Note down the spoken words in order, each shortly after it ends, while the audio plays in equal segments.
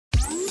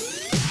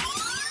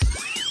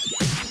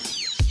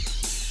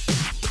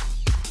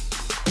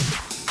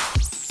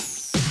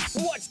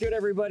good,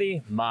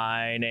 everybody?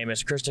 My name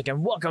is Christic,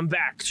 and welcome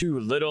back to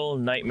Little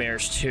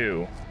Nightmares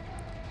 2.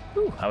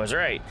 Ooh, I was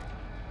right.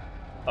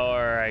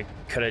 Or I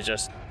could have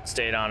just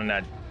stayed on and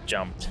not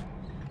jumped.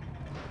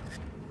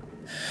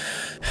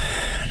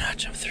 Not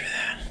jump through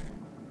that.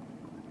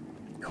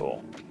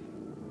 Cool.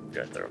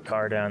 Gonna throw a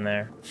car down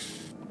there.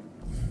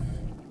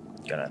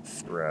 Gonna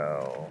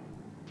throw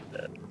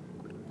the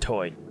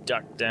toy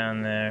duck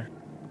down there.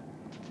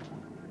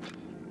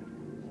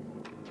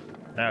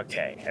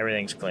 Okay,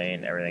 everything's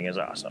clean, everything is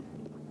awesome.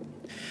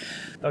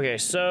 Okay,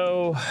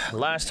 so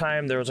last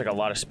time there was like a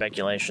lot of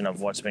speculation of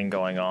what's been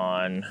going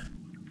on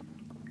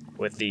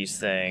with these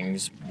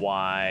things,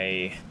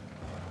 why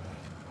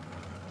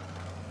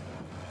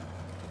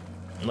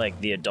like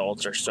the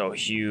adults are so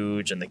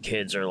huge and the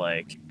kids are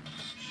like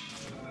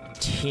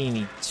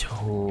teeny.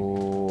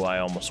 Oh, I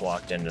almost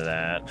walked into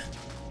that.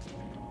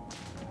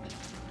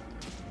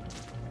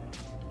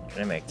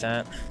 Can I make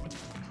that?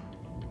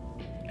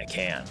 I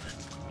can.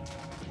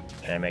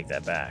 Can I make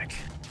that back?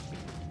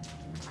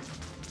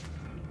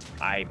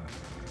 I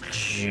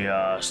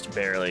just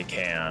barely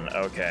can.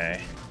 Okay.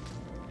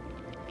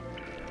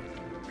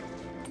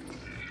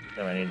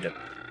 So I need to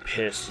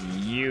piss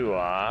you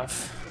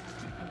off.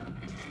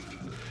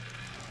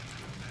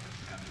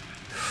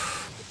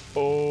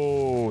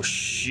 Oh,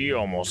 she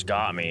almost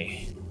got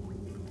me.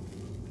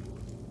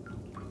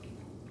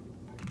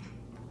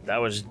 That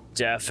was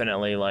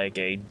definitely like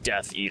a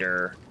Death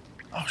Eater.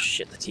 Oh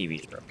shit, the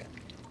TV's broken.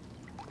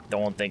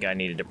 Don't think I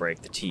needed to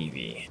break the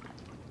TV.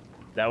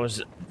 That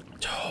was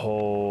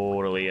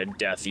totally a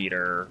Death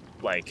Eater,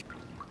 like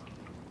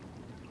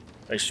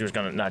she was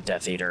gonna, not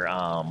Death Eater,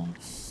 oh,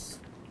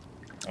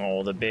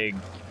 the big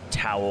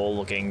towel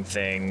looking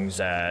things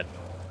that,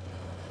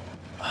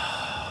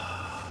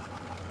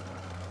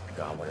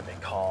 God, what are they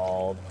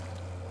called?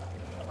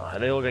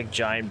 They look like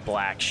giant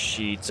black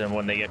sheets, and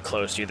when they get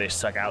close to you, they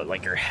suck out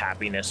like your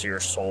happiness or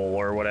your soul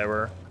or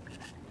whatever.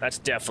 That's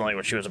definitely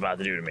what she was about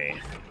to do to me.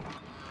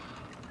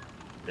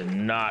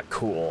 Not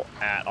cool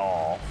at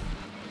all.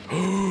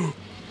 I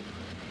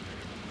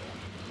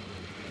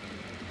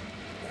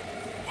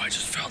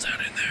just fell down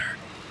in there.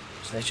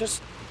 So they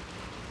just...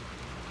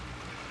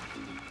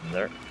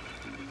 They're...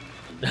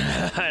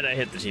 and I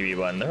hit the TV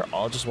button. They're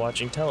all just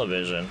watching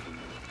television.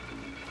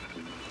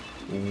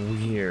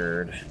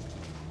 Weird.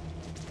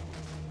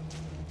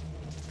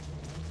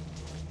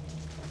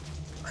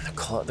 And the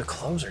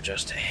clothes are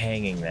just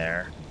hanging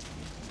there.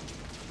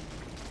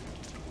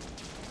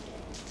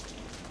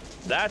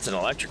 That's an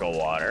electrical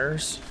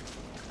waters.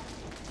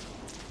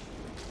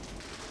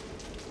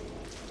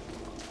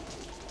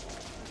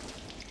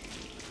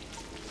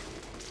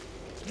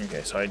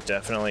 Okay, so I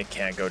definitely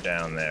can't go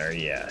down there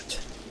yet.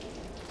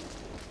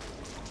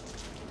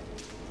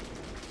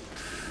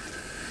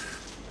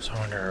 So I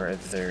wonder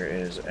if there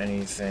is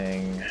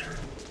anything...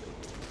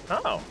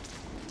 Oh.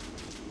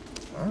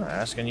 Well,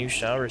 ask and you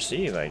shall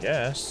receive, I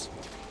guess.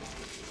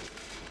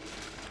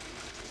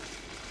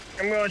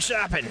 I'm going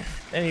shopping.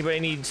 Anybody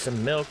need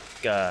some milk?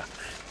 A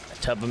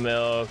tub of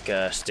milk,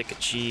 a stick of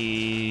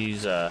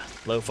cheese, a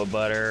loaf of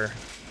butter.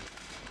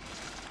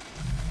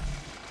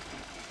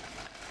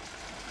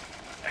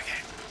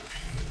 Okay.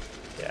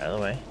 Get out of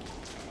the way.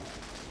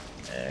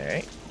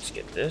 Alright, let's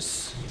get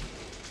this.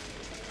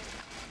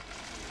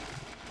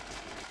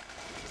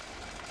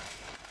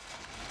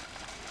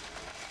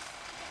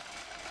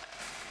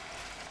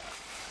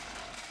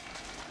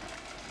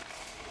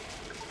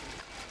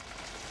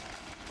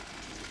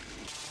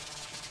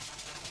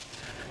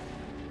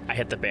 I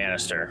hit the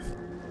banister,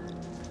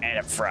 and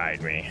it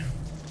fried me.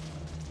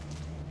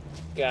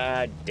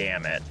 God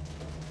damn it.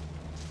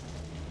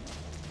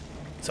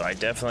 So I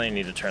definitely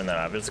need to turn that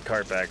off. Is the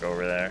cart back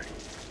over there?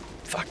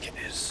 Fuck, it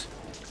is.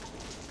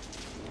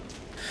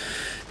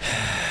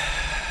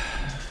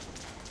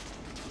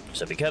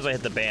 So because I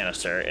hit the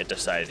banister, it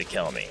decided to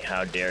kill me.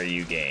 How dare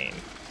you, game?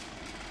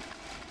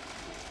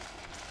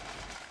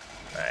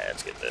 Alright,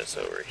 let's get this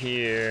over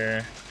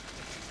here.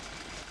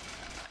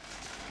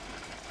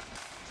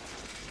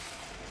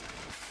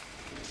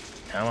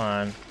 Come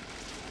on.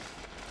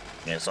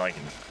 I mean, it's not like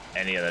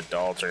any of the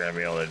adults are gonna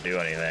be able to do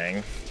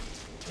anything.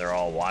 They're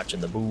all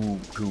watching the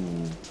boob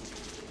tube.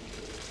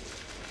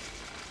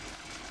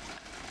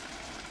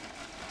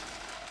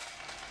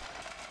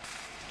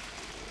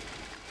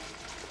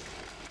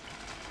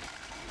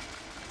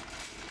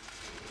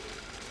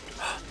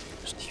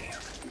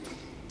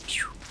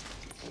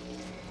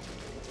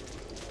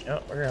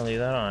 Oh, we're gonna leave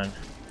that on.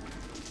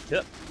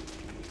 Yep.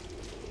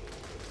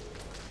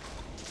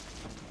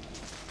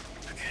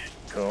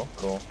 Cool,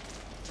 cool.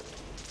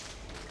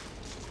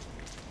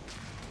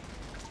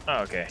 Oh,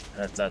 okay,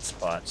 that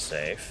spot's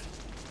safe.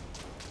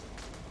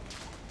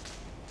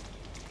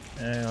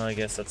 Well, I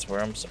guess that's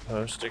where I'm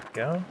supposed to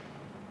go.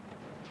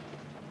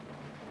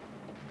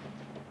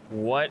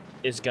 What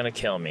is gonna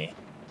kill me?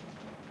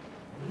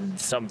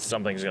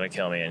 Something's gonna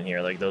kill me in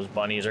here. Like those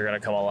bunnies are gonna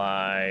come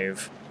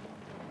alive,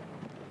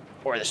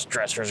 or this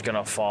dresser's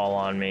gonna fall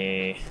on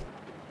me,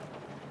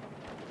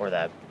 or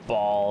that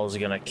ball's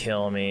gonna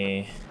kill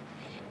me.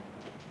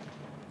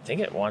 I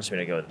think it wants me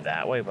to go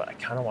that way, but I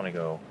kind of want to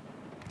go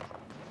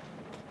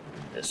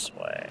this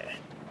way.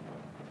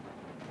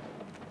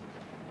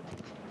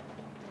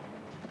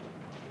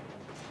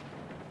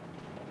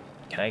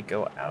 Can I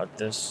go out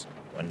this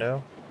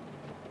window?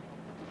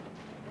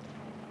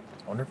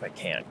 I wonder if I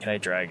can. Can I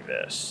drag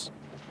this?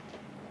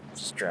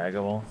 Is this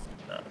draggable?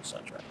 No, it's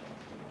not draggable.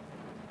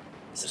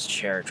 Is this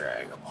chair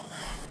draggable?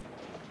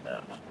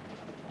 No.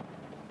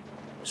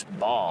 This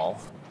ball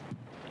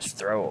is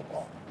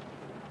throwable.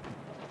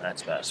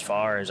 That's about as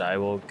far as I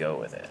will go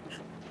with it.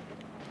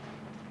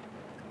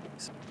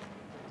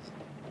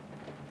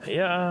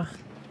 Yeah.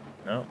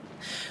 No.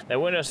 That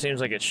window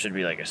seems like it should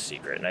be like a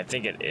secret, and I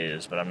think it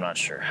is, but I'm not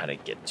sure how to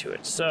get to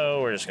it.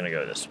 So we're just gonna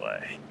go this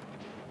way.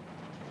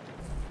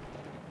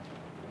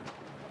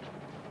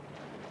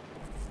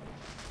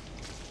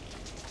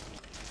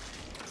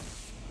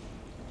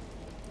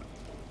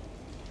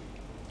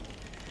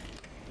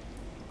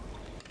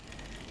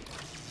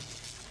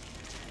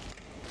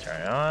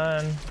 Turn it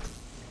on.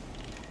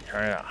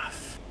 Turn it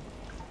off.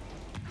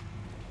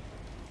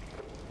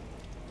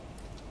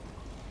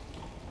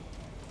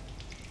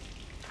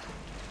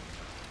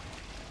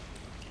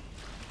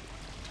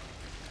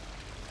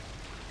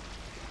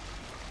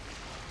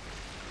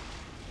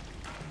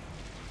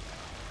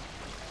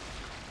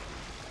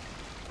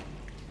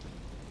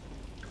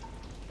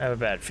 I have a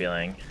bad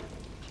feeling.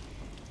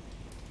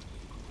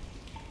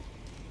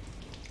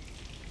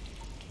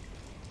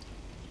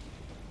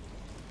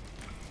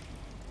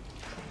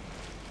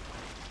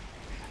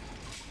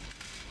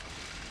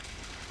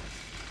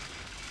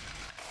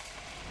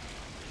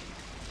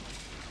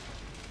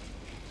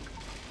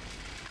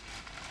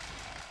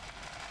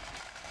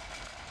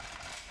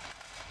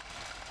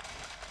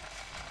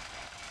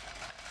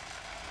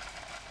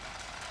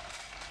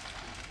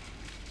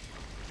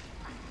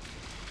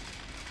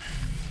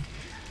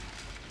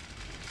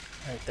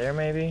 Right there,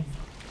 maybe?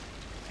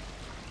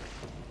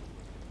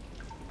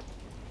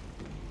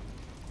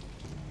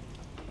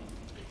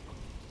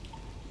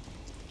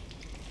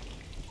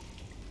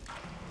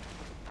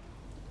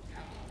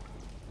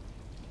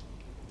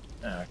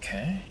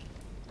 Okay.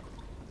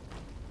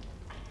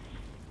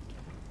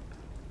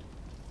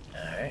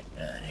 Alright,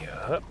 and you go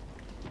up.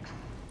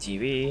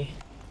 TV.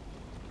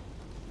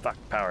 Fuck,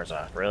 power's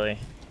off, really?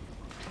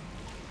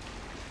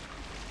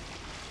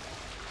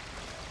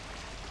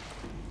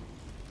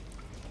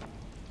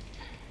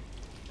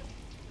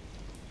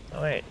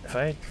 Oh wait, if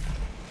I...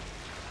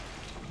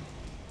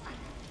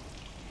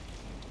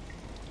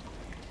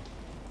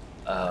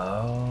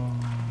 Oh,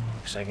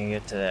 because I can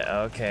get to that.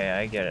 Okay,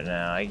 I get it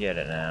now, I get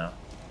it now.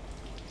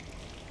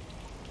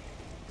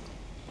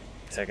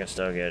 If I can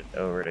still get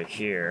over to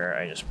here,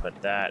 I just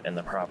put that in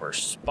the proper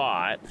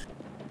spot.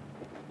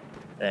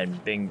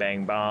 Then bing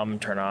bang bomb,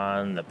 turn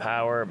on the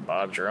power,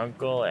 Bob's your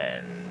uncle,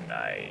 and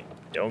I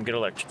don't get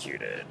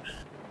electrocuted.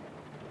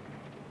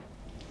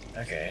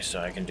 Okay, so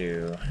I can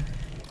do...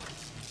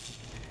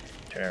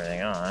 Turn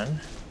everything on.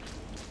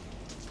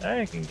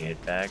 I can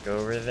get back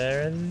over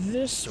there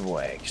this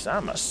way, because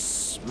I'm a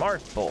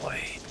smart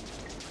boy.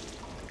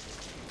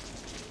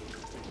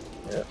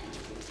 Yep.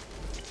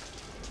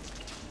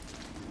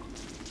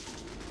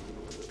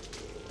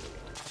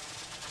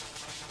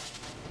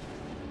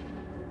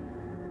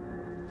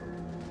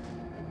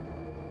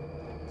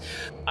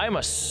 I'm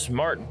a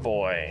smart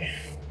boy.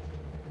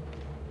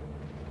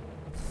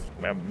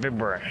 I'm a big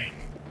brain.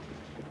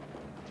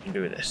 I can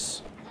do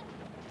this.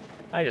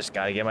 I just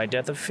gotta get my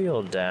depth of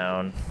field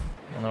down.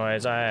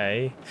 Otherwise,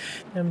 I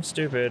am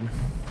stupid.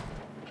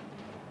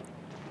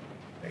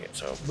 Okay,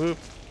 so boop.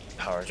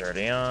 Power's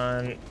already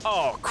on.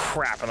 Oh,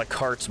 crap, and the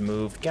cart's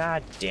moved.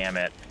 God damn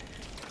it.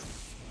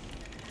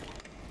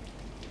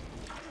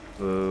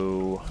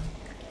 Boo.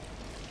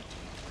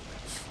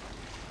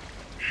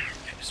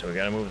 Okay, so we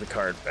gotta move the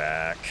cart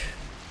back.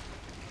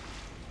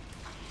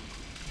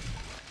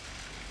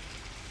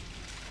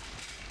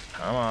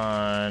 Come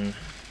on.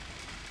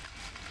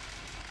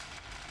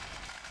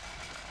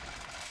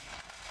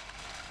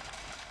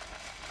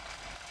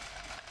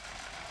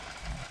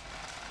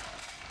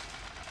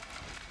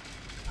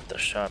 The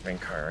shopping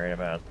cart right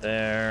about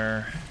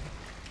there.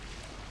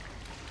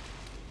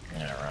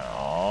 And run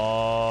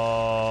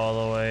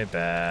all the way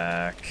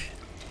back.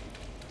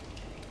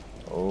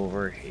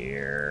 Over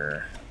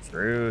here.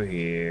 Through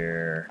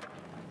here.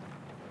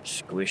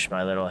 Squish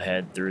my little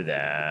head through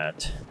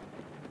that.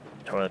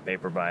 Toilet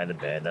paper by the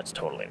bed. That's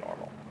totally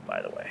normal,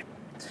 by the way.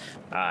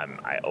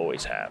 I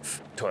always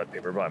have toilet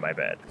paper by my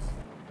bed.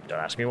 Don't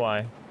ask me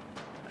why.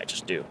 I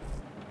just do.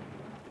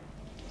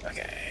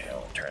 Okay,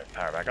 we'll turn the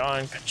power back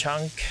on.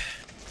 Ka-chunk.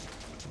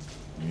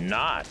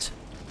 Not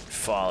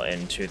fall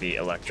into the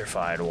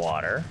electrified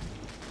water.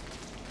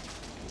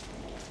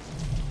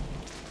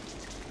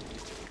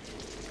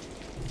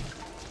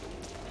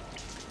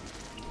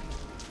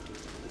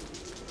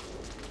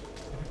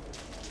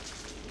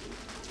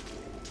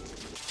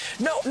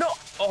 No, no!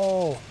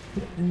 Oh,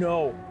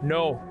 no,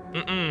 no.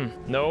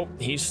 Nope,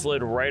 he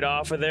slid right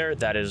off of there.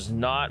 That is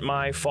not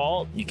my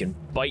fault. You can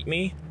bite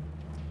me.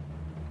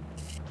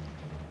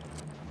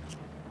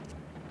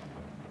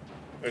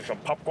 Eat some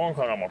popcorn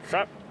because I'm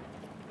upset.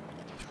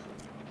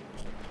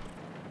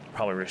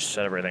 Probably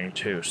reset everything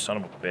too, son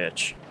of a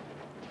bitch.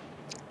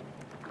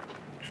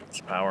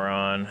 Let's power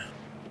on.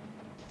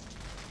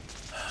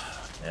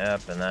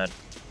 Yep, and that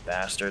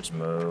bastard's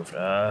moved.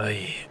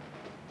 Ay.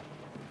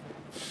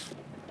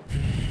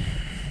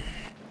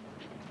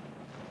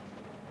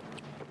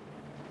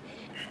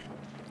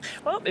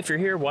 Well, if you're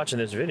here watching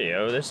this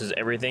video, this is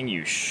everything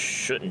you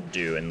shouldn't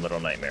do in Little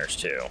Nightmares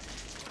 2.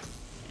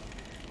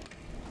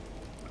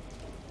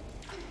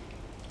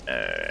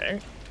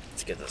 Alright,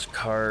 let's get this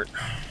cart.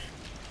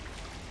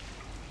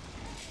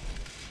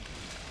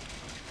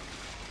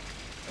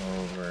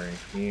 Over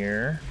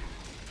here.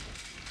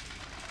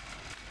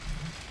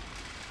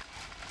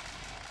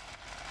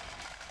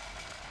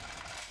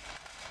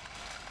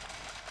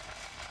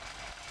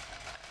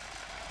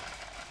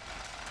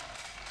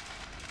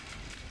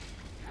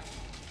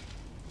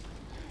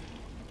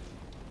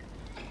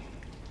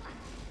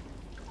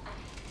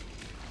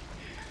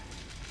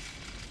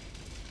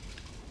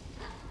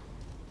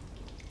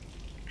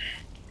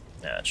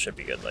 Yeah, it should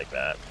be good like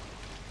that.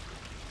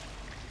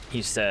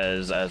 He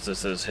says, as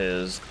this is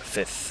his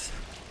 10th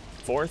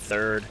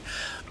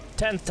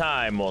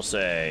time, we'll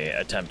say,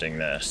 attempting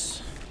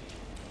this.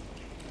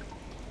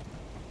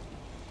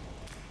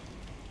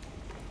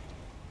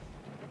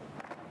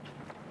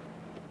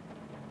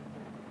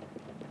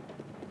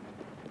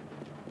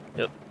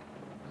 Yep.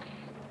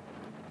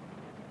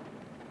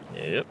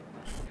 Yep.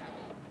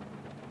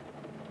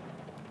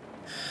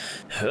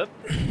 Hup.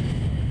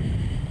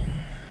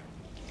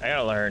 I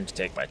gotta learn to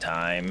take my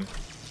time.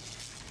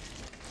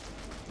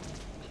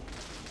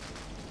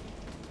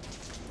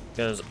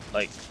 Because,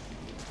 like,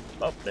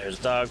 oh, there's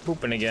dog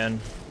pooping again.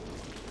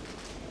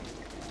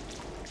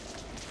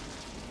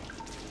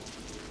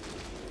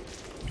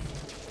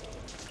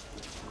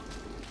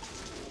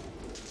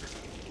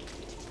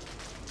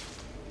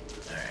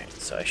 Alright,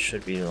 so I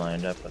should be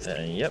lined up with it,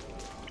 and yep.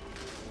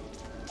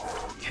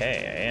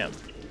 Okay, I am.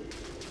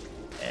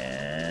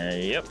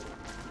 And yep.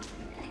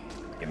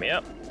 Get me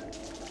up.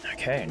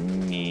 Okay,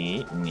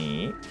 neat,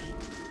 neat.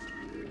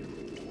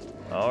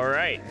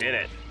 Alright, did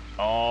it.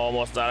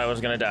 Almost thought I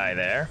was gonna die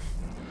there.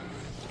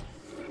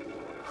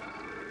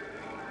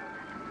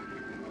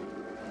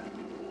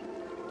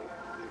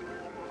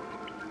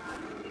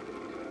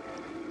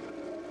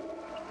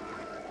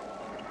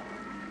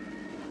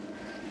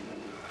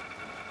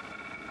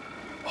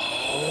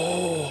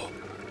 Oh,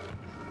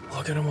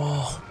 look at them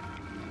all.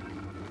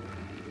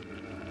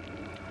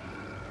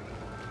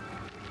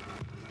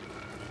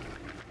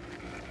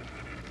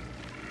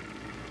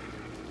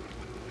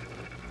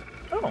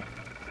 Oh.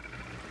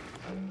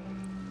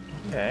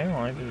 Okay,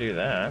 well, I can do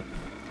that.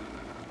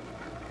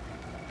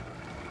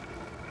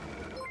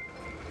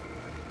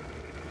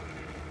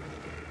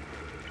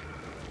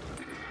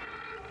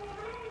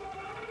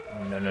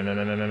 No, no, no,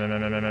 no, no, no, no, no,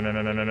 no, no, no,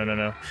 no, no, no, no, no,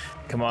 no.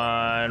 Come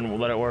on,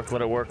 let it work,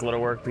 let it work, let it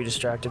work. Be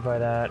distracted by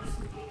that.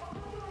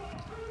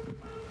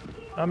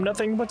 I'm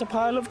nothing but a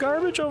pile of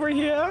garbage over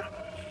here.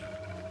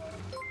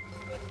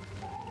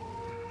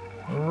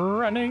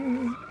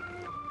 Running.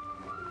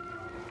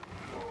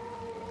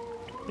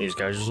 These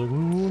guys are just like, we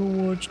want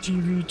to watch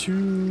TV too.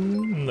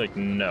 I'm like,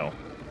 no.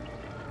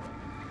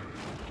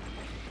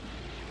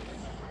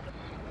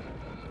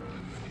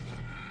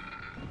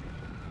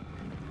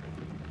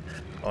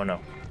 Oh no.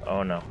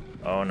 Oh no.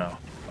 Oh no.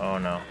 Oh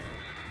no.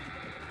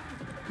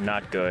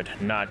 Not good.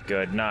 Not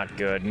good. Not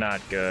good. Not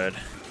good.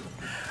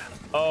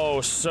 Oh,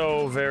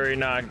 so very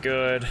not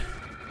good.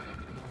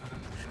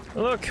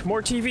 Look,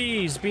 more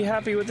TVs. Be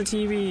happy with the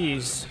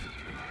TVs.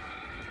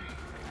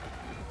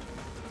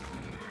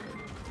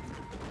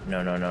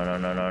 No, no, no, no,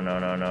 no, no, no,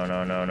 no, no,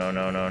 no, no, no,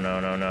 no, no, no,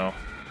 no, no.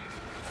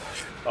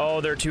 Oh,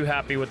 they're too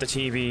happy with the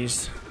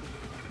TVs.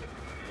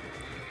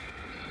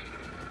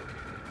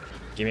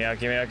 Get me out,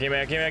 get me out, get me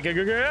out, get me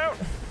out, get out!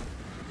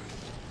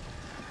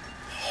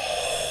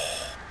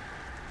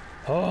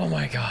 Oh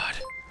my god.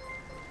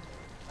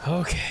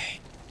 Okay.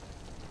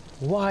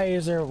 Why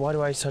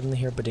do I suddenly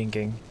hear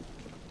badinking?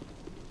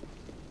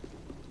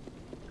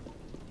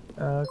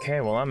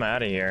 Okay, well, I'm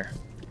out of here.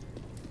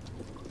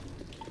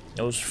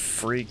 Those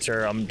freaks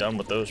are, I'm done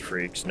with those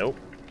freaks. Nope.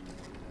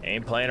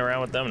 Ain't playing around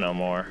with them no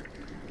more.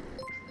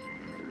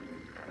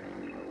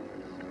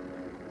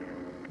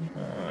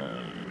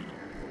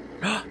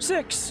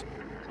 6!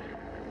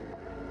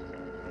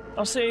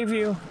 I'll save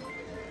you.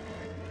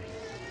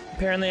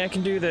 Apparently I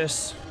can do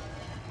this.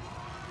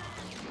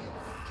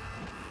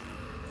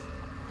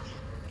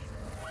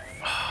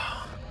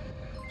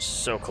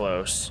 So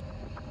close.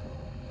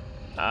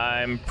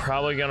 I'm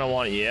probably gonna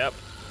want, yep.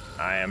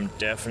 I am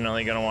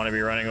definitely gonna want to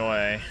be running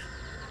away.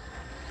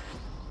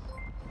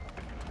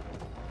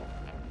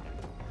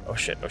 Oh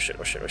shit, oh shit,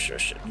 oh shit, oh shit, oh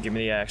shit. Give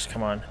me the axe,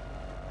 come on.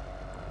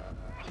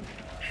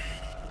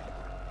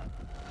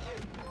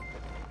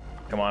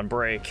 Come on,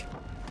 break.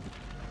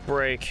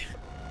 Break.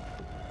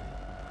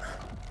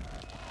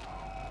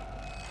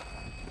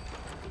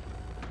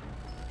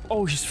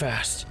 Oh, he's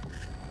fast.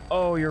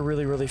 Oh, you're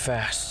really, really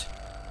fast.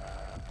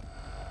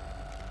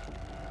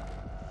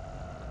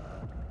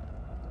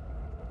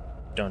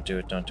 Don't do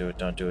it, don't do it,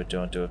 don't do it,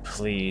 don't do it.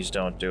 Please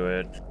don't do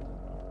it.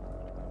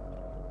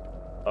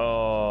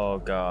 Oh,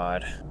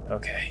 God.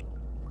 Okay.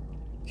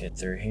 Get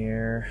through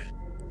here.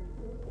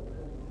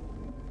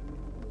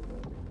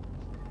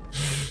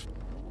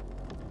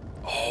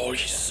 Oh,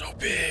 he's so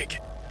big.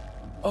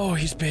 Oh,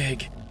 he's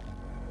big.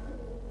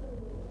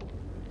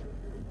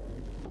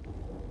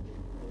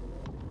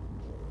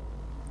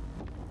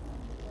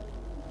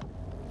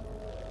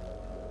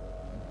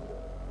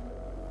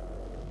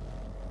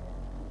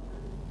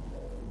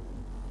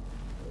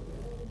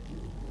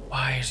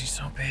 Why is he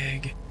so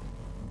big?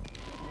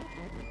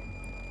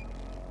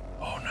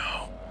 Oh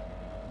no.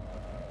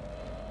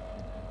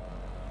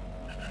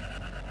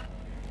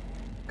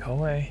 Go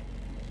away.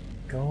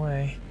 Go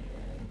away.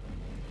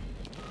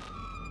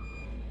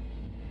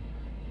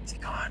 Is he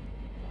gone?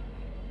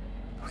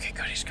 Okay,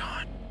 good, he's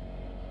gone.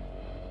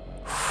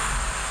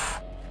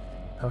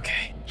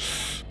 Okay.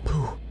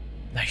 Pooh.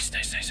 Nice,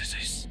 nice, nice, nice,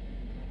 nice.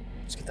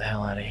 Let's get the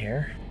hell out of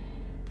here.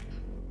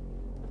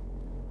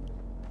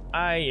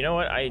 You know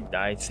what?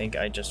 I think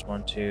I just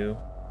want to do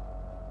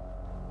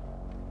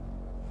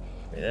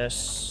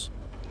this.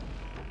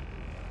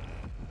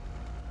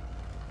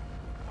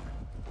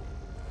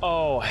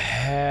 Oh,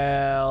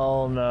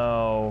 hell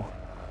no.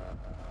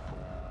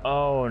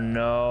 Oh,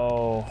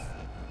 no.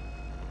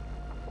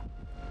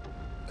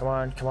 Come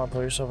on,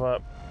 pull yourself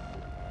up.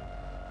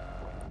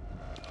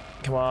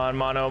 Come on,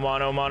 mono,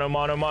 mono, mono,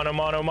 mono, mono,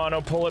 mono,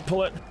 mono, pull it,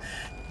 pull it.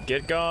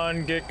 Get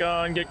gone, get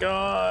gone, get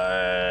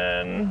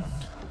gone.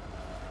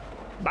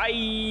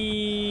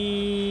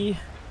 Bye.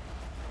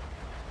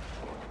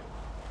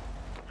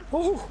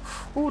 Oh,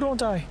 oh, don't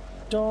die.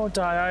 Don't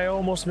die. I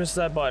almost missed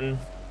that button.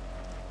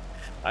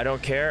 I don't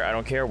care. I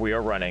don't care. We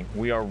are running.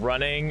 We are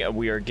running.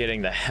 We are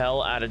getting the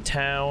hell out of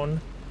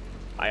town.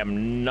 I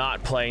am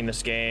not playing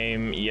this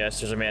game. Yes,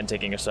 there's a man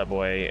taking a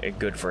subway.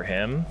 Good for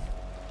him.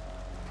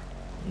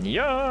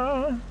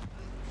 Yeah.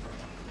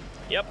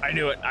 Yep, I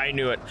knew it. I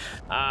knew it.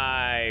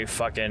 I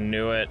fucking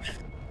knew it.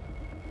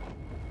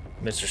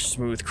 Mr.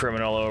 Smooth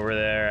Criminal over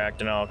there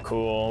acting all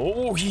cool.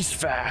 Oh, he's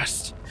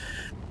fast.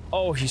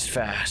 Oh, he's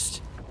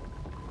fast.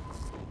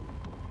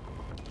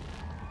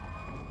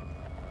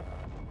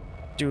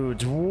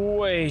 Dude's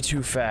way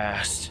too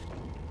fast.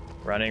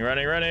 Running,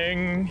 running,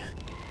 running.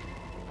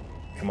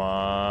 Come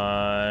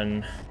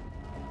on.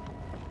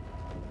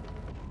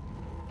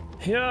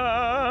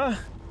 Yeah.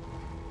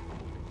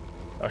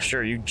 Oh,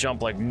 sure, you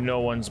jump like no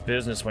one's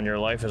business when your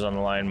life is on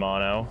the line,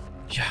 Mono.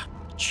 Yeah.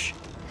 Shh.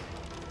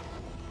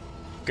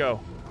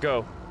 Go,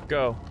 go,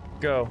 go,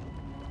 go.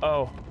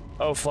 Oh,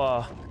 oh,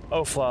 flaw.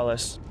 Oh,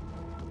 flawless.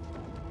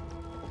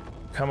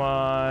 Come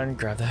on,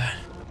 grab that.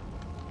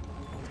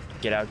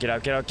 Get out, get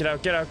out, get out, get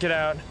out, get out, get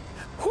out.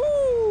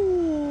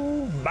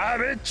 Whoo! Bye,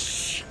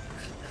 bitch!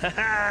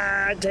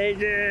 Haha, take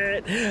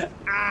it!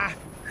 Ah!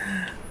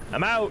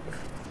 I'm out!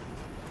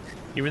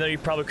 Even though you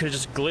probably could have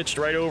just glitched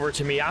right over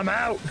to me, I'm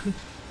out!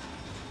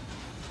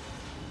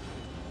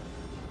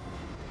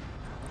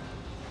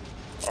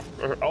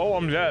 Oh,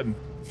 I'm dead.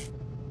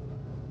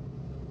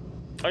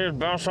 I just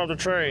bounced off the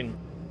train.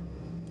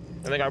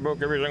 I think I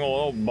broke every single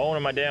little bone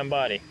in my damn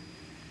body.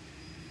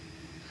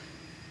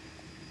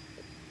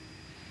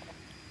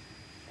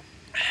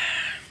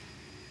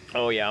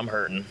 Oh yeah, I'm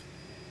hurting.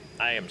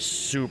 I am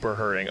super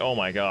hurting. Oh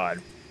my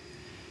god.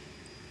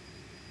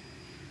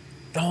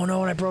 Oh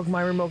no, and I broke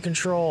my remote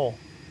control.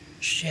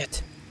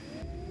 Shit.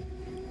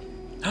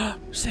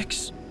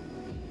 6.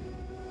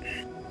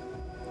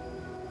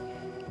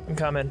 I'm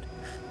coming.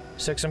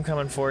 6, I'm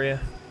coming for you.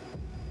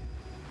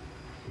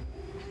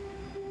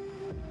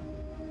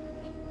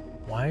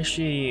 Why is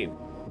she...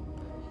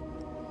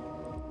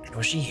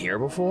 Was she here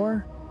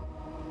before?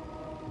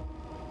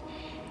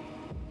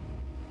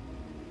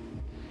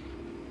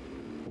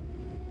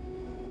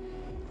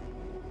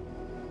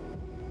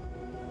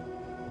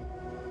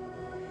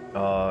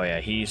 Oh yeah,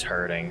 he's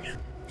hurting.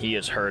 He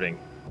is hurting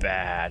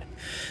bad.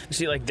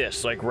 See, like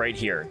this, like right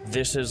here.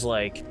 This is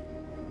like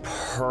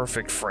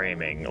perfect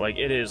framing. Like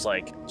it is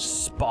like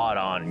spot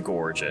on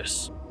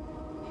gorgeous.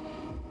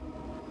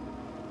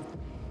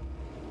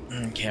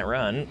 Can't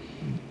run.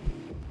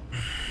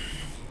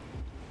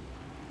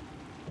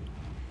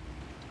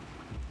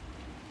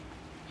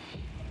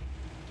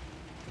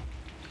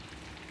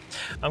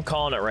 I'm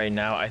calling it right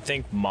now. I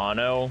think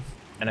Mono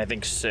and I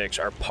think 6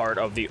 are part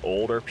of the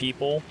older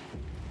people.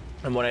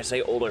 And when I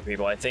say older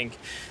people, I think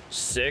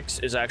 6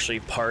 is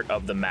actually part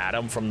of the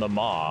Madam from the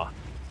Maw.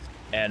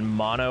 And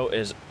Mono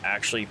is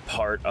actually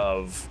part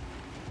of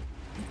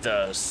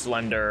the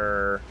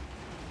slender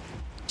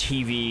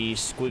TV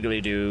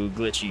squiggly-doo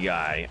glitchy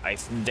guy.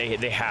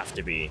 They have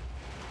to be.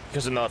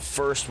 Because in the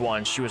first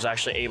one, she was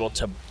actually able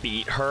to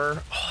beat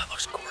her. Oh, that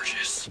looks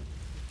gorgeous.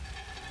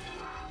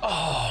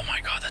 Oh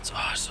my god, that's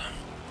awesome.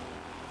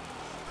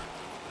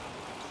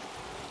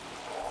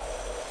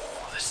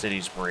 The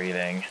city's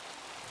breathing.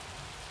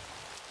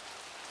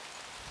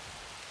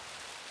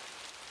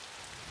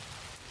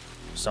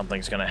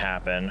 Something's gonna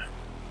happen.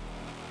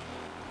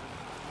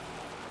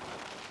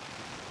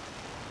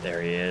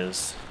 There he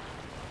is.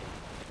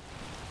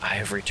 I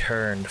have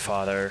returned,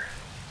 Father.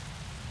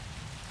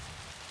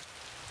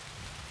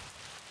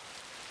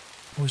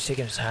 Oh, he's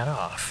taking his hat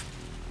off.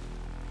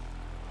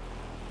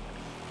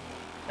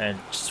 And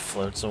just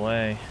floats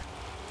away.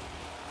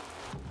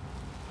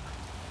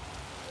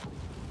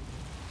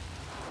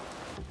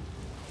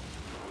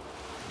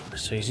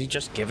 So is he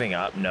just giving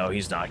up? No,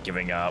 he's not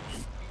giving up.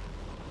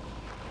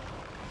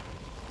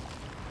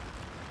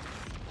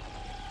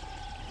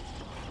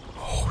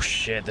 Oh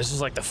shit, this is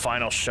like the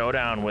final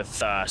showdown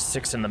with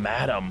Six and the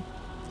Madam.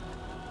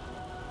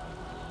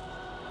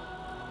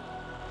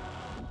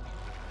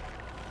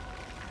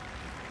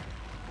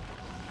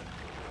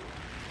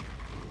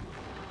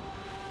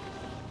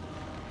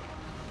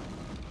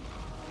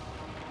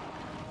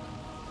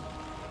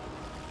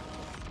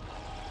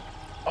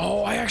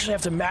 Oh, I actually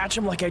have to match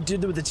him like I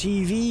did with the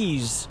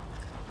TVs.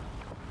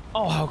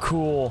 Oh, how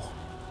cool.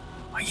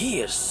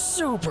 He is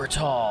super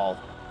tall.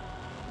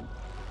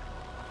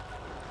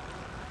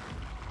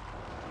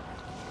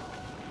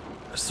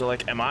 So,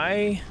 like, am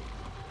I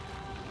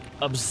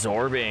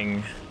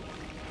absorbing...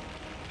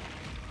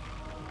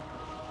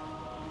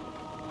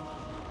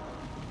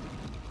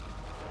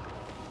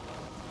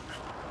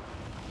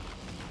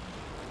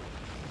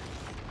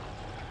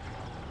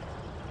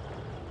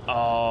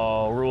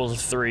 Oh, rules of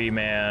three,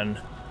 man.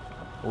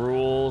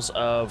 Rules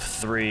of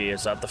three.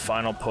 Is that the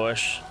final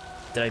push?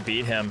 Did I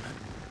beat him?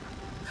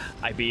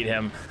 I beat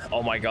him.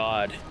 Oh my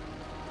god.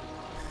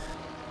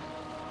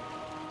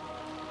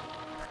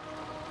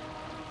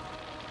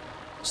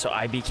 So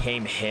I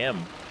became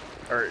him.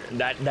 Or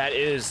that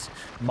is...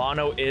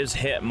 Mono is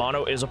him.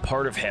 Mono is a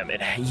part of him.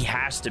 He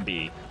has to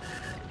be.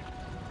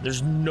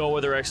 There's no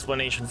other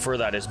explanation for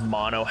that, is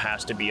Mono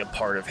has to be a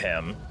part of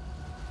him.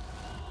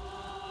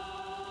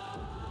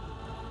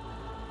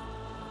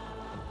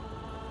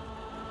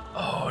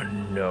 Oh,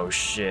 no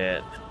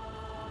shit.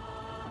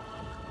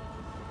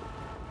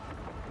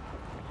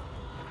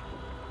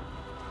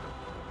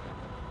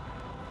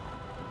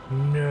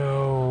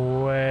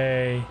 No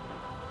way.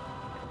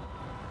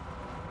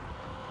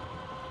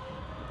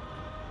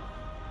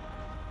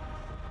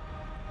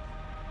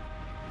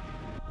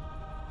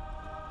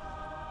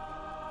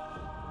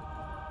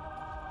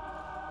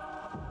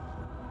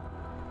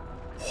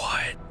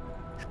 What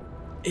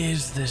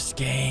is this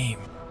game?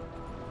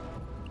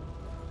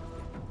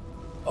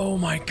 Oh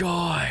my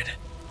god.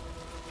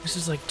 This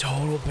is like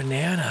total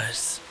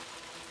bananas.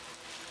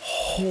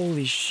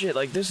 Holy shit,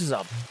 like this is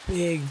a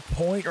big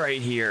point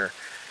right here.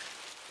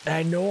 And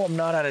I know I'm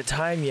not out of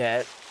time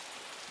yet.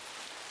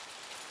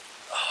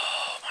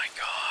 Oh my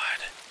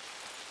god.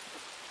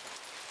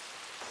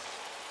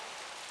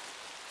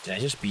 Did I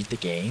just beat the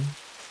game?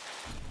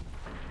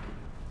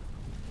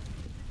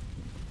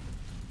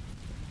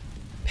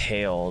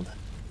 Paled.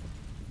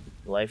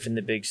 Life in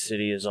the big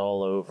city is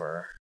all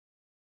over.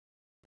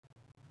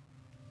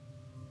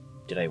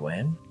 Did I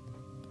win?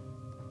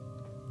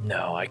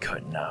 No, I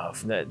couldn't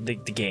have. The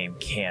game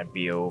can't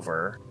be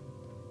over.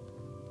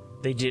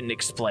 They didn't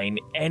explain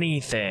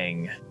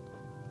anything.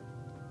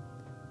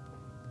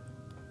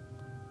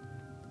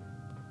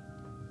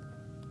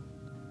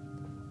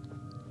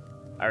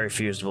 I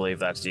refuse to believe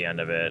that's the end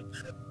of it.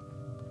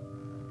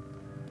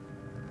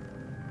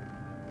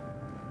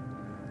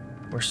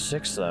 We're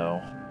 6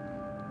 though.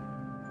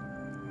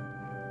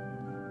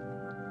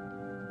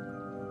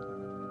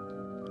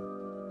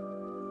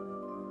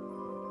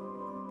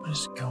 What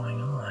is going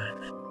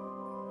on?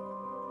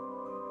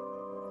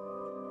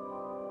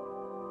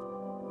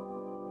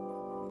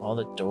 All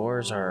the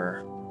doors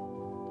are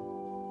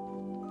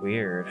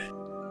weird.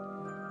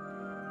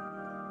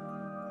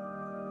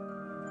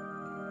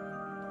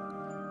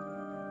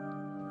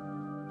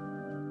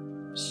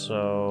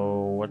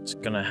 So, what's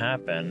gonna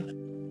happen?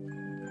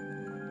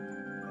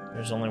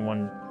 There's only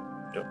one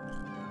door.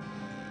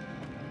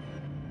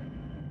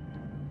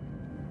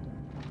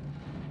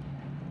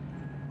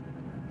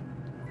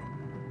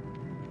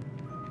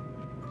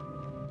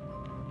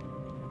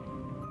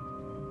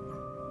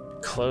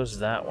 Close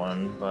that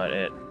one, but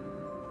it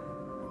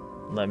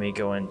let me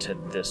go into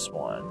this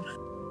one.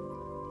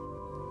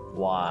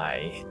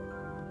 Why?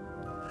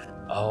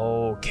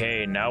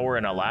 Okay, now we're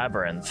in a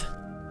labyrinth.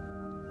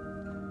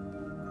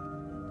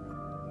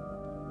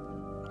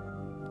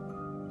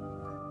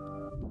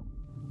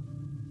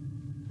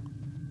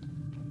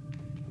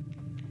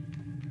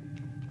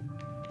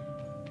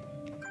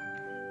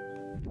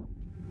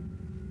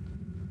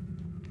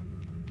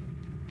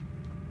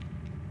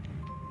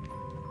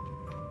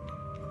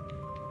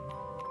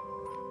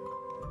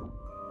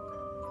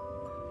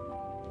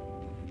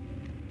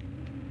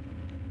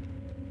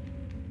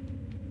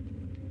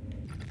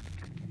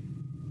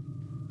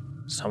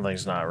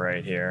 Something's not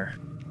right here.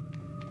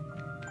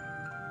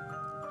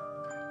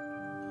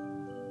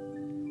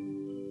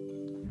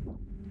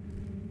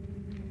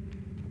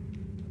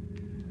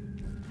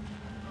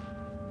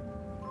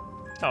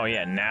 Oh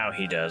yeah, now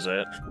he does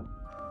it.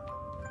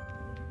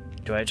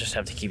 Do I just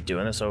have to keep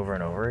doing this over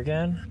and over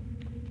again?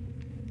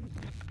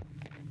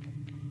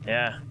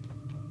 Yeah,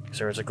 because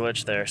there was a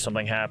glitch there.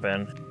 Something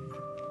happened.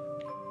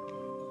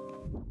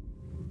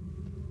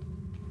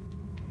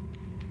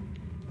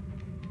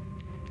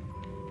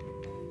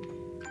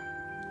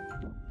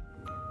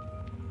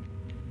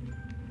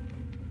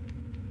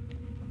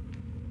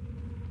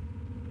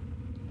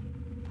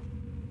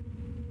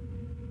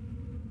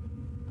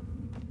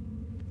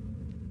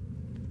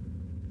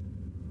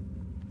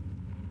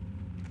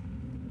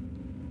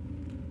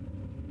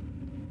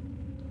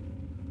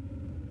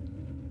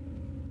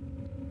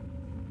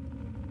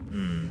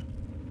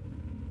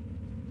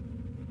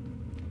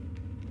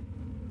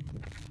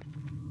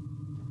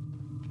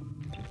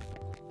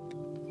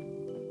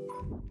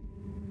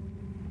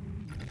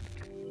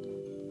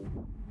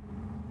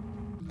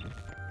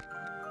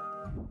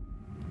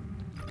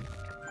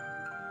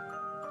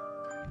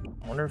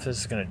 wonder if this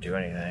is gonna do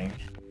anything.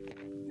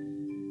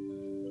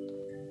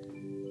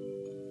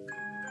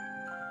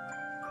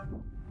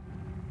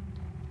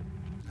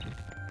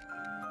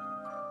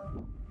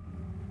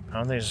 I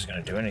don't think this is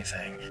gonna do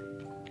anything.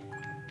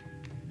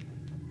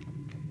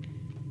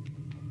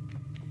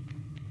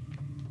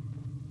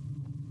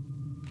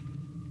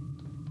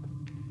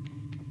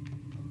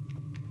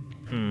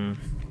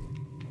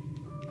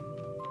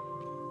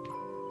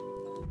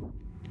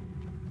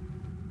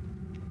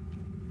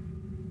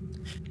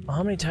 Well,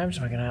 how many times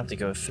am I gonna have to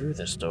go through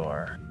this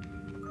door?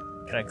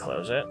 Can I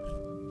close it?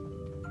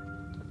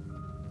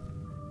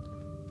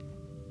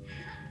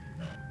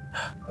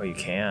 Oh, you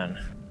can.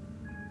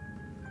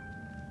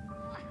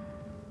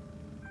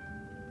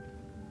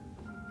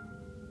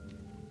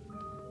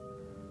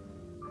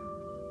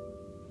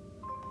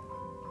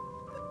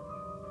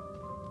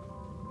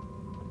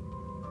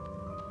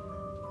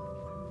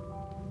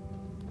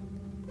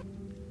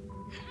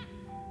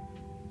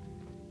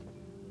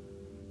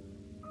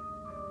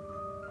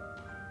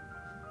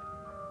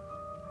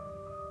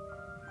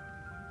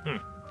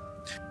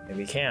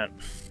 Maybe you can't.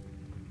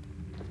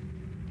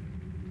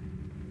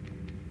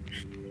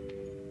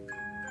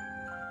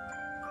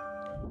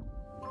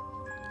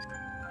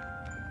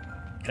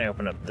 Can I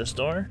open up this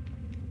door?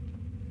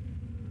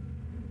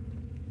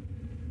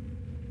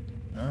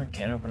 No, I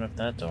can't open up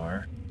that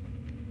door.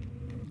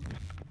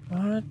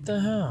 What the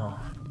hell?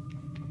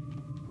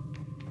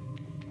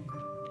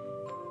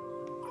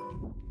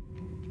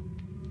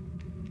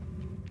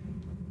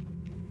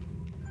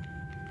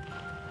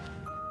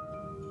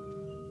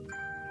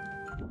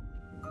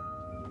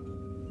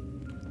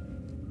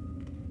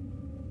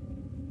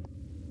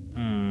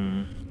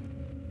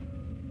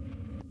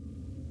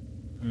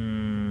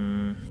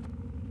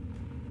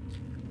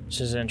 This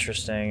is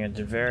interesting. It's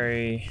a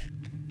very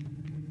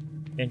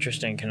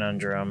interesting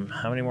conundrum.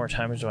 How many more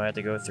times do I have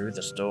to go through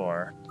this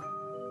door?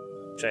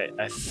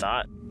 I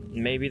thought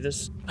maybe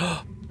this...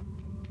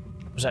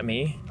 Was that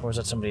me? Or was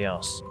that somebody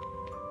else?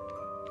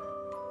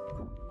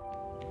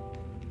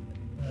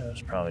 It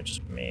was probably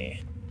just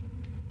me.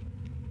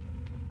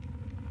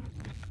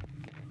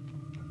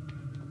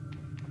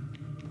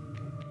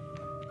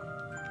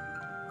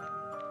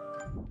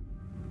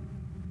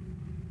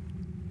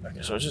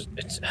 Okay, so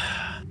it's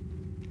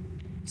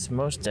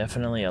most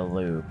definitely a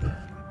loop.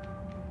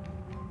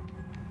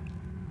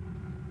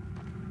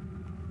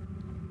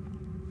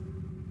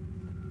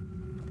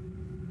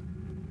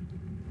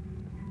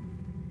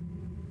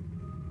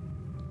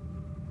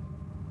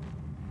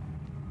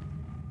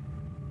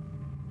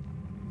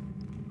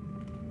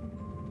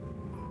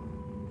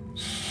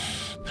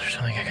 There's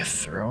something I could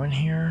throw in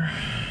here.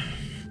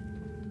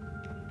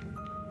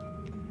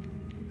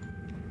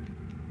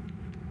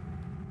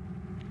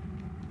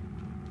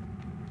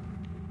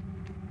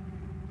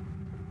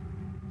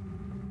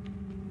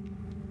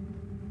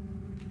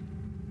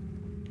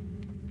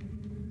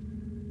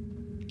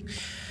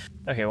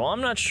 Okay, well, I'm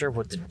not sure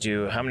what to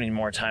do, how many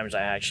more times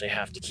I actually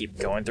have to keep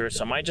going through it,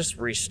 so I might just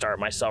restart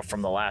myself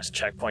from the last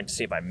checkpoint to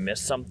see if I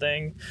missed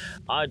something.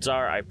 Odds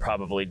are I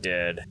probably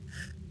did,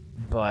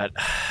 but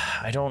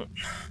I don't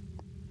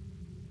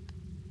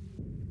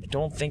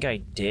think I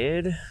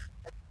did.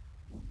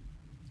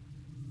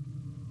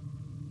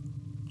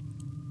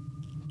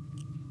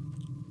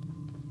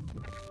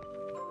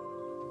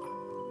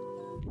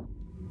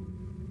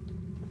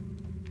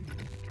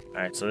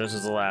 Alright, so this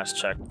is the last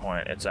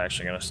checkpoint it's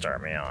actually going to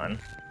start me on.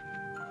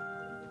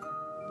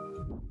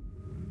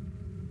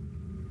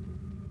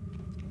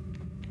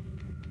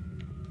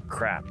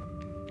 Crap.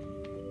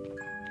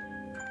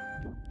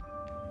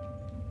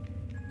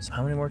 So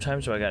how many more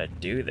times do I gotta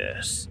do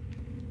this?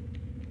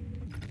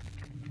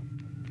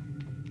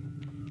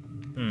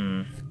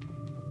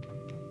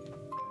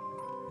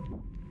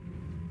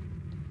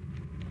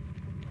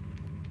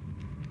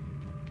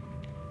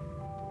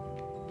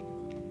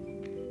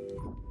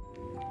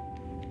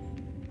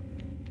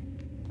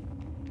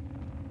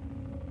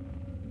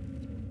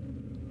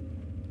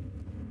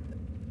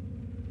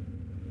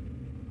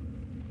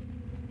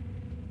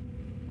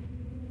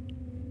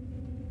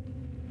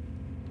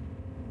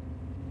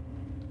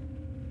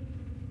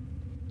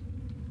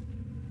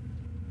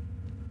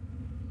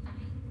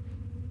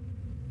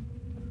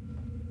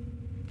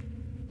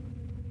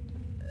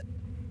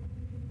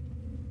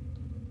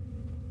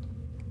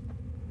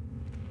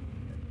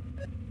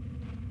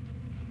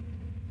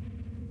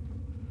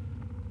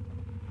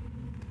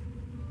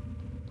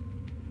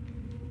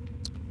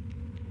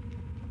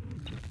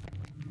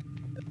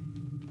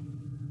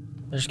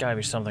 There's gotta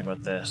be something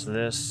with this.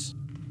 This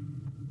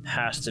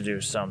has to do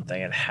something.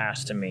 It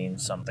has to mean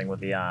something with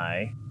the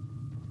eye.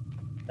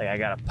 Like I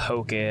gotta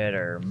poke it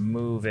or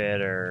move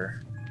it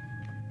or...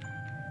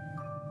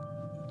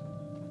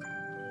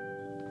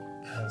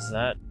 Because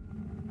that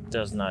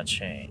does not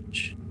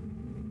change.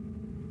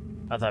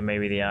 I thought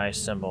maybe the eye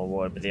symbol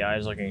would, but the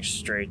eye's looking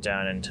straight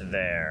down into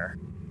there.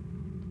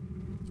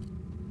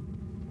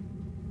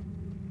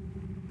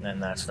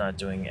 And that's not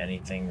doing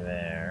anything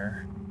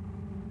there.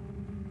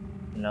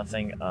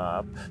 Nothing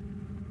up.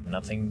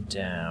 Nothing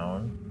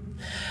down.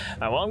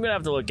 Well, I'm gonna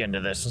have to look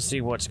into this and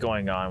see what's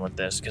going on with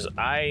this, because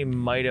I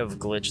might have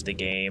glitched the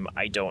game.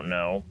 I don't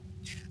know.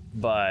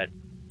 But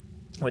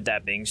with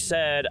that being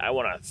said, I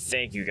want to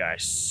thank you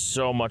guys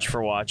so much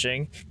for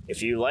watching.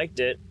 If you liked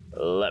it,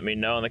 let me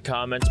know in the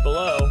comments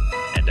below.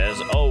 And as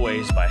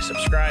always, by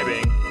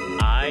subscribing,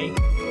 I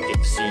get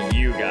to see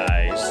you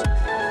guys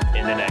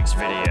in the next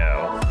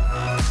video.